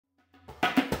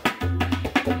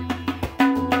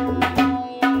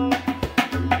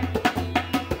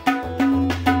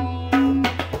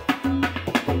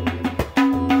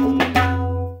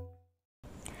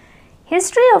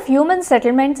history of human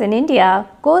settlements in India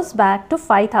goes back to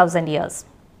 5000 years.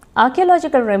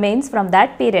 Archaeological remains from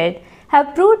that period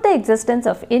have proved the existence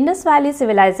of Indus Valley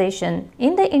civilization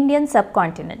in the Indian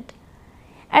subcontinent.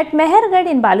 At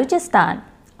Mehergarh in Balochistan,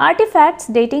 artifacts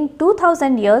dating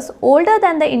 2000 years older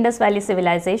than the Indus Valley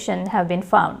civilization have been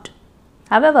found.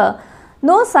 However,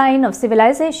 no sign of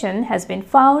civilization has been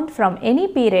found from any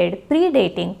period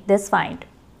predating this find.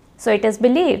 So it is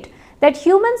believed that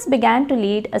humans began to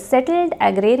lead a settled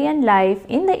agrarian life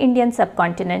in the Indian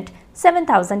subcontinent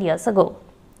 7000 years ago.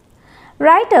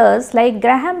 Writers like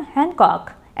Graham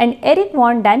Hancock and Eric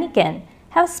von Daniken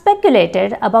have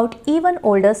speculated about even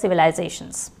older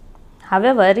civilizations.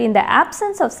 However, in the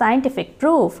absence of scientific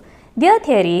proof, their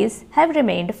theories have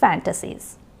remained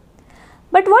fantasies.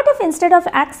 But what if instead of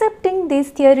accepting these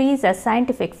theories as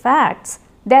scientific facts,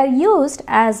 they are used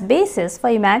as basis for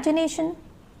imagination?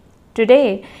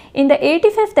 Today, in the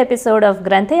 85th episode of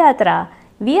Granthyatra,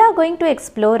 we are going to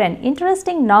explore an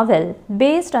interesting novel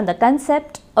based on the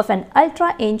concept of an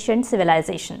ultra-ancient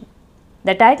civilization.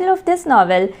 The title of this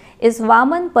novel is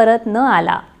Vaman Parat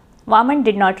aala. Vaman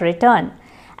did not return,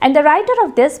 and the writer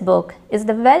of this book is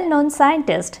the well-known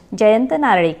scientist Jayant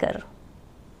Narlikar.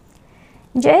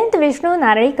 Jayant Vishnu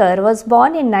Narlikar was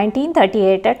born in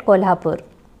 1938 at Kolhapur.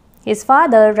 His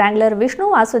father, Wrangler Vishnu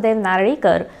Vasudev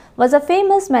Narlikar, was a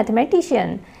famous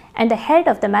mathematician and the head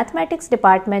of the mathematics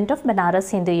department of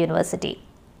Banaras Hindu University.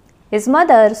 His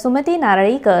mother, Sumati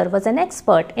Narlikar, was an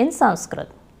expert in Sanskrit.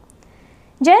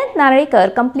 Jayant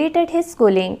Narlikar completed his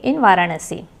schooling in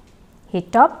Varanasi. He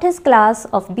topped his class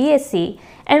of BSc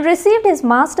and received his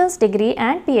master's degree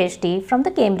and PhD from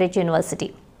the Cambridge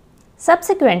University.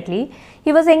 Subsequently,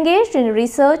 he was engaged in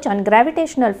research on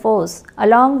gravitational force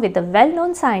along with the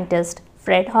well-known scientist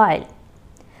Fred Hoyle.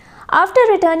 After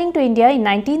returning to India in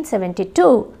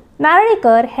 1972,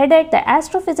 Narlikar headed the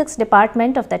astrophysics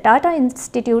department of the Tata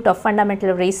Institute of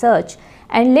Fundamental Research,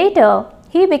 and later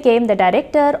he became the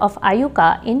director of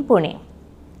IUCAA in Pune.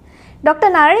 Dr.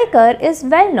 Narlikar is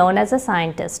well known as a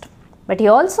scientist, but he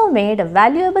also made a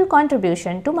valuable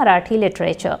contribution to Marathi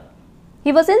literature.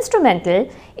 He was instrumental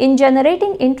in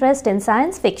generating interest in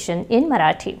science fiction in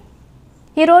Marathi.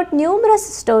 He wrote numerous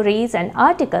stories and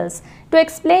articles to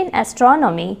explain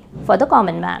astronomy for the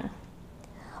common man.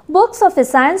 Books of his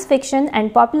science fiction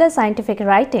and popular scientific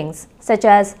writings such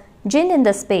as Jinn in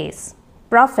the Space,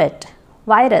 Prophet,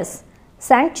 Virus,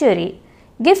 Sanctuary,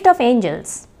 Gift of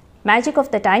Angels, Magic of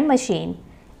the Time Machine,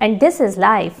 and This is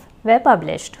Life were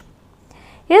published.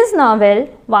 His novel,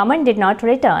 Vaman Did Not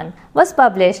Return, was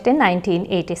published in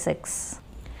 1986.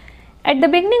 At the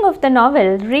beginning of the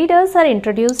novel, readers are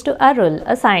introduced to Arul,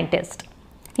 a scientist.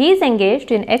 He is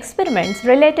engaged in experiments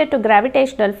related to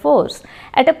gravitational force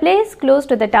at a place close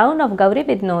to the town of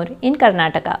Gauribidnur in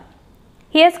Karnataka.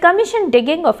 He has commissioned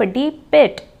digging of a deep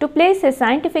pit to place his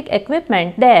scientific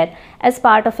equipment there as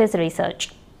part of his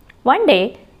research. One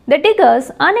day, the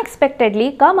diggers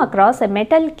unexpectedly come across a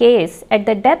metal case at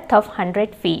the depth of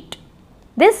 100 feet.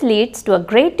 This leads to a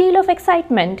great deal of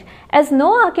excitement as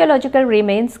no archaeological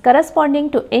remains corresponding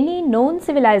to any known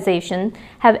civilization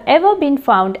have ever been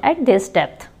found at this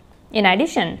depth. In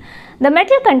addition, the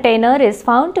metal container is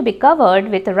found to be covered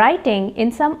with writing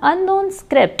in some unknown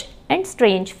script and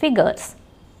strange figures.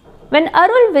 When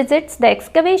Arul visits the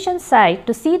excavation site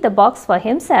to see the box for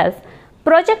himself,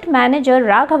 Project Manager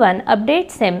Raghavan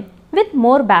updates him with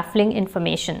more baffling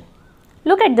information.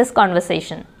 Look at this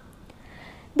conversation.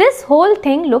 This whole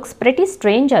thing looks pretty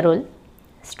strange, Arul.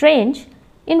 Strange?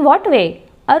 In what way?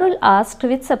 Arul asked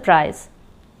with surprise.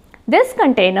 This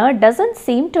container doesn't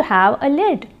seem to have a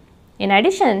lid. In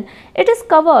addition, it is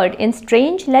covered in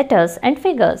strange letters and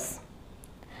figures.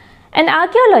 An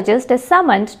archaeologist is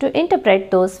summoned to interpret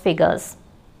those figures.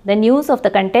 The news of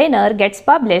the container gets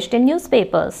published in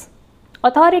newspapers.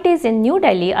 Authorities in New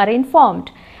Delhi are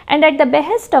informed, and at the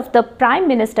behest of the Prime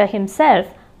Minister himself,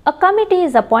 a committee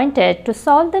is appointed to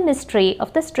solve the mystery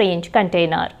of the strange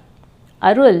container.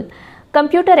 Arul,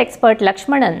 computer expert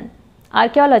Lakshmanan,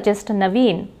 archaeologist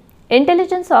Naveen,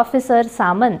 intelligence officer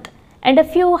Samant, and a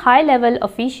few high-level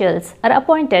officials are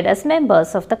appointed as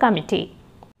members of the committee.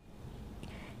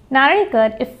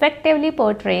 Narlikar effectively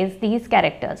portrays these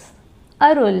characters.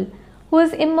 Arul, who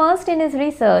is immersed in his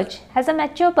research, has a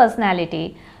mature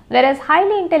personality, whereas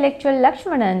highly intellectual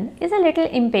Lakshmanan is a little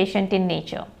impatient in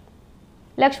nature.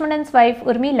 Lakshmanan's wife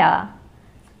Urmila.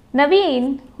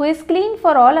 Naveen, who is clean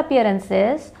for all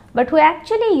appearances, but who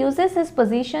actually uses his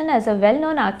position as a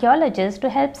well-known archaeologist to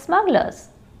help smugglers.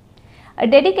 A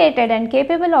dedicated and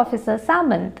capable officer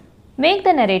Samant make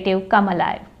the narrative come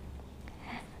alive.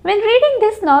 When reading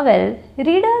this novel,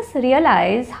 readers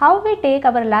realize how we take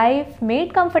our life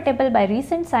made comfortable by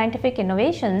recent scientific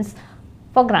innovations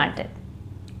for granted.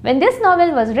 When this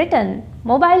novel was written,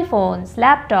 mobile phones,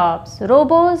 laptops,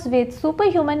 robots with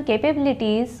superhuman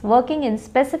capabilities working in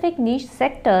specific niche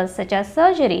sectors such as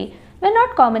surgery were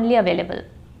not commonly available.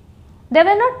 There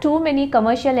were not too many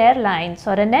commercial airlines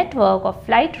or a network of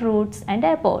flight routes and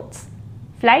airports.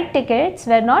 Flight tickets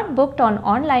were not booked on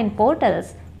online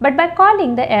portals but by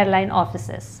calling the airline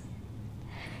offices.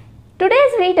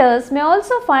 Today's readers may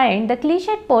also find the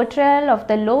cliched portrayal of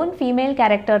the lone female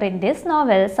character in this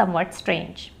novel somewhat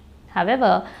strange.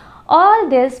 However, all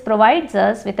this provides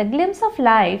us with a glimpse of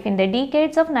life in the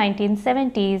decades of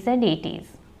 1970s and 80s.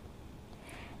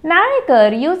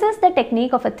 Narlikar uses the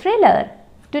technique of a thriller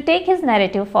to take his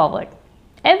narrative forward.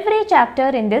 Every chapter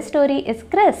in this story is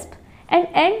crisp and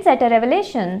ends at a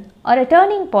revelation or a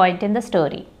turning point in the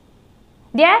story.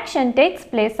 The action takes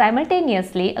place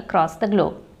simultaneously across the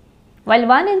globe. While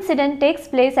one incident takes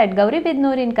place at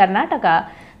Gauribidnur in Karnataka,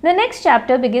 the next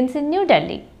chapter begins in New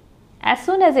Delhi. As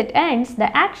soon as it ends,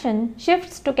 the action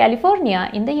shifts to California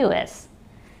in the US.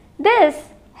 This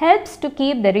helps to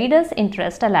keep the reader's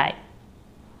interest alive.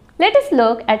 Let us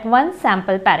look at one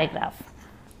sample paragraph.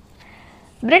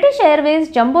 British Airways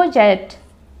jumbo jet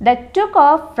that took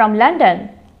off from London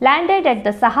landed at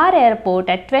the Sahar airport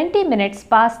at 20 minutes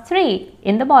past 3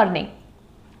 in the morning.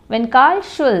 When Carl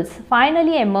Schulz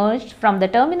finally emerged from the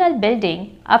terminal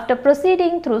building after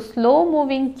proceeding through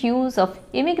slow-moving queues of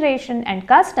immigration and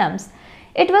customs,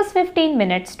 it was 15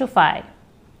 minutes to 5.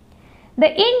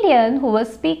 The Indian who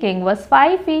was speaking was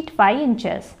 5 feet 5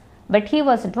 inches, but he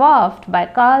was dwarfed by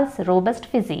Carl's robust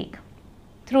physique.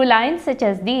 Through lines such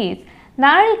as these,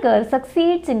 Narlikar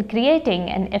succeeds in creating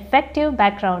an effective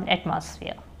background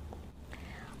atmosphere.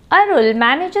 Arul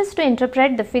manages to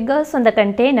interpret the figures on the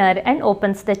container and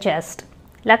opens the chest.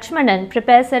 Lakshmanan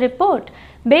prepares a report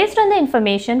based on the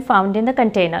information found in the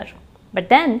container. But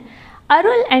then,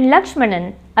 Arul and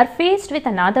Lakshmanan are faced with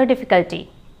another difficulty.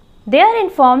 They are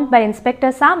informed by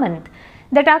Inspector Samant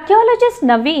that archaeologist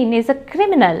Naveen is a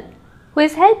criminal who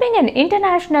is helping an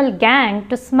international gang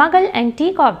to smuggle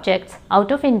antique objects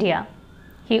out of India.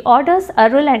 He orders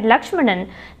Arul and Lakshmanan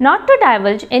not to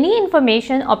divulge any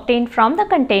information obtained from the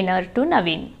container to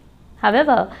Naveen.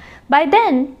 However, by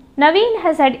then, Naveen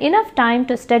has had enough time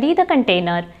to study the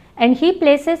container and he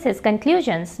places his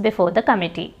conclusions before the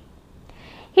committee.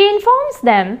 He informs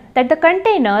them that the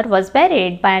container was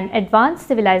buried by an advanced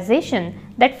civilization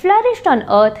that flourished on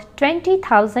Earth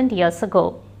 20,000 years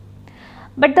ago.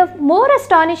 But the more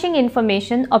astonishing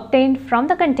information obtained from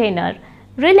the container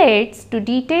relates to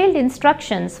detailed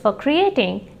instructions for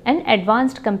creating an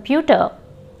advanced computer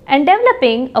and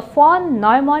developing a von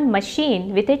Neumann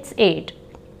machine with its aid.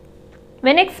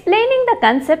 When explaining the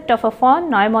concept of a von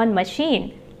Neumann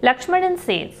machine, Lakshmanan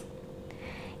says,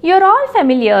 "You are all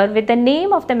familiar with the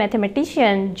name of the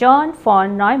mathematician John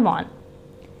von Neumann.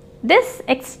 This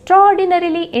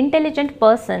extraordinarily intelligent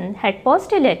person had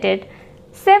postulated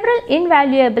several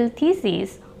invaluable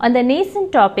theses on the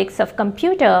nascent topics of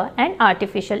computer and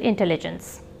artificial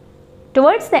intelligence.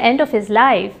 Towards the end of his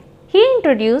life, he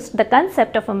introduced the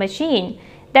concept of a machine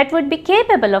that would be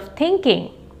capable of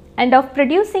thinking and of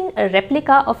producing a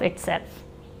replica of itself.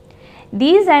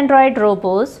 These android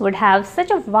robots would have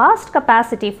such a vast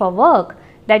capacity for work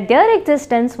that their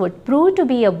existence would prove to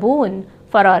be a boon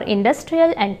for our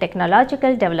industrial and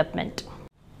technological development."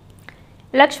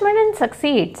 Lakshmanan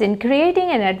succeeds in creating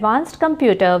an advanced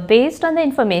computer based on the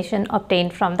information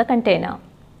obtained from the container.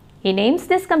 He names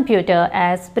this computer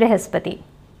as Brihaspati.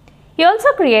 He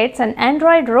also creates an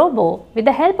android robo with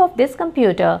the help of this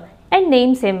computer and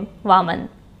names him Vaman.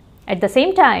 At the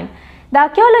same time, the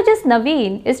archaeologist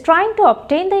Naveen is trying to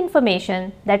obtain the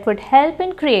information that would help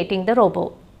in creating the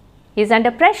robo. He is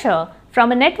under pressure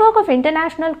from a network of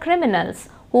international criminals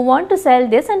who want to sell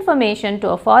this information to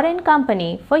a foreign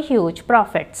company for huge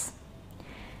profits.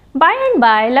 By and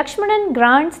by, Lakshmanan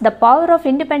grants the power of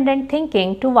independent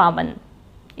thinking to Vaman.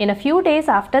 In a few days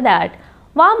after that,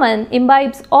 Vaman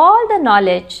imbibes all the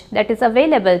knowledge that is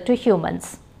available to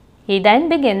humans. He then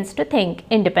begins to think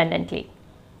independently.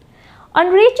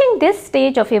 On reaching this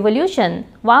stage of evolution,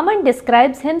 Vaman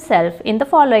describes himself in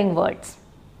the following words.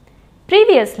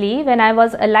 "Previously, when I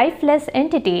was a lifeless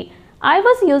entity, I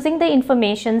was using the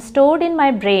information stored in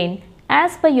my brain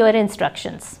as per your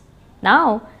instructions.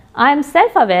 Now, I am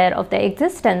self-aware of the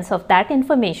existence of that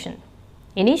information.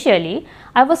 Initially,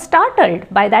 I was startled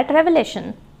by that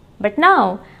revelation, but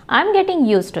now I am getting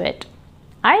used to it.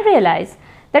 I realize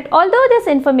that although this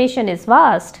information is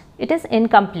vast, it is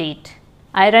incomplete.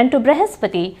 I run to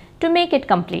Brihaspati to make it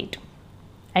complete.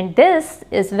 And this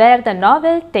is where the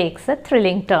novel takes a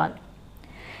thrilling turn.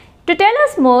 To tell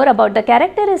us more about the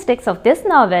characteristics of this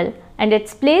novel and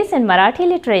its place in Marathi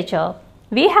literature,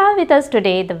 we have with us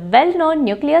today the well-known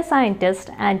nuclear scientist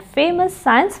and famous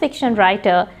science fiction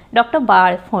writer Dr.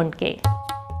 Bal Phondke.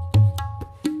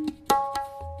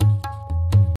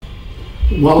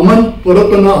 Vaman,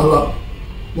 Parat and aala,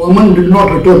 Vaman did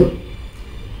not return,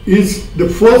 is the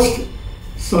first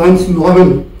science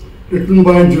novel written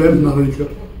by Jayant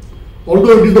Narlikar.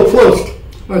 Although it is the first,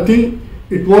 I think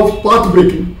it was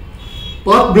path-breaking.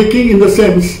 Path-breaking in the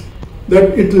sense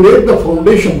that it laid the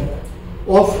foundation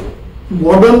of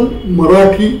modern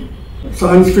Marathi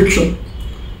science fiction.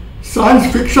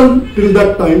 Science fiction till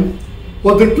that time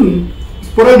was written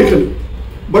sporadically,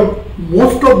 but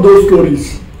most of those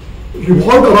stories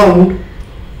revolved around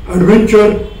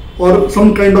adventure or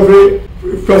some kind of a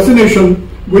fascination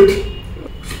with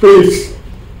space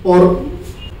or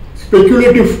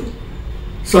speculative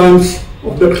science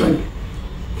of that kind.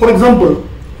 For example,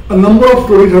 a number of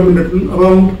stories have been written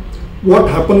around what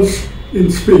happens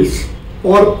in space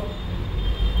or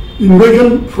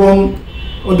invasion from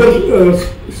other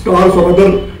stars or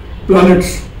other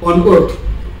planets on Earth,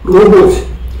 robots,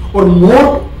 or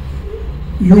more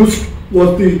used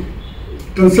was the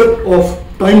concept of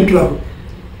time travel.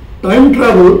 Time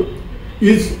travel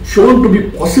is shown to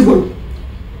be possible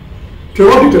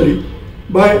theoretically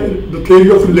by the theory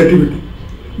of relativity,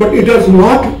 but it has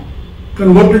not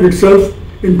converted itself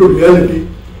into reality,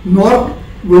 nor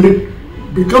will it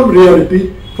become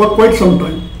reality for quite some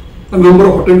time. A number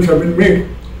of attempts have been made.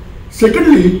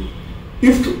 Secondly,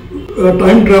 if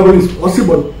time travel is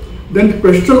possible, then the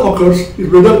question occurs is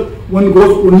whether one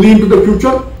goes only into the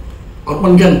future, or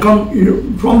one can come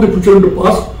from the future into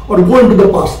past, or go into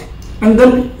the past, and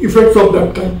then effects of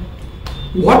that kind.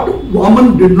 What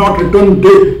Vaman did not return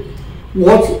did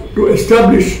was to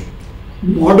establish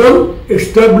modern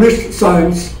established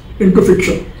science into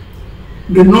fiction.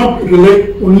 Did not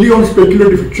rely only on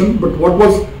speculative fiction, but what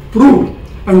was proved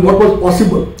and what was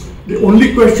possible. The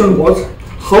only question was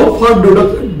how far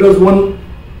does one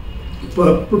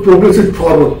progress it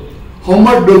forward? How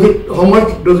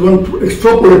much does one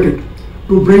extrapolate it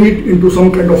to bring it into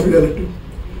some kind of reality?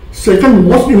 Second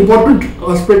most important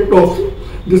aspect of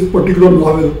this particular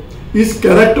novel is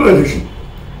characterization.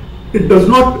 It does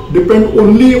not depend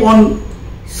only on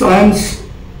science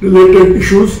related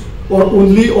issues or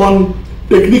only on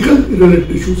technical related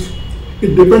issues.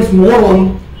 It depends more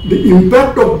on the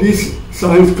impact of this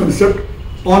science concept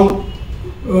on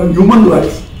human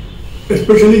life,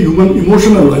 especially human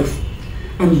emotional life.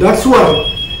 And that's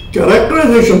why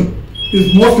characterization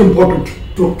is most important.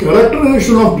 So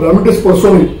characterization of dramatis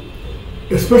personae,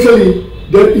 especially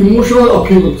their emotional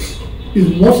upheavals,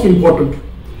 is most important.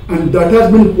 And that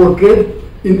has been portrayed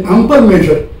in ample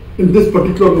measure in this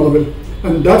particular novel.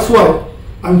 And that's why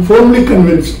I'm firmly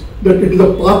convinced that it is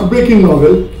a path-breaking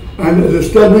novel and has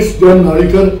established Jayant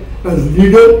Narlikar as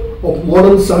leader of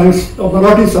modern science,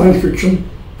 Marathi science fiction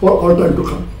for all time to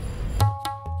come.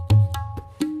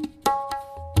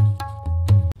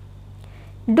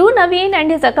 Do Naveen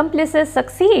and his accomplices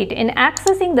succeed in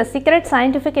accessing the secret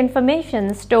scientific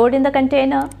information stored in the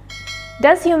container?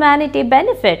 Does humanity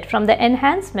benefit from the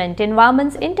enhancement in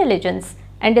Vaman's intelligence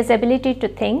and his ability to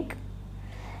think?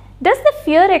 Does the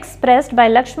fear expressed by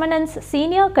Lakshmanan's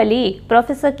senior colleague,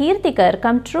 Professor Kirtikar,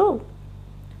 come true?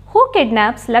 Who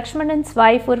kidnaps Lakshmanan's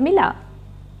wife Urmila?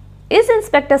 Is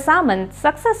Inspector Samant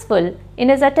successful in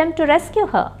his attempt to rescue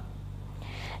her?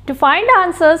 To find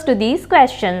answers to these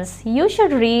questions, you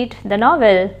should read the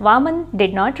novel Vaman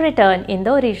Did Not Return in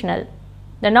the original.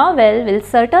 The novel will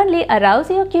certainly arouse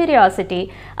your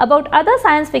curiosity about other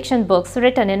science fiction books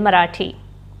written in Marathi.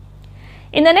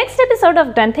 In the next episode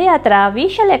of Granthyatra, we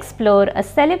shall explore a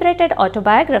celebrated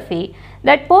autobiography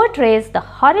that portrays the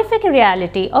horrific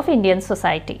reality of Indian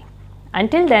society.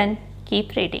 Until then,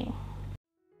 keep reading.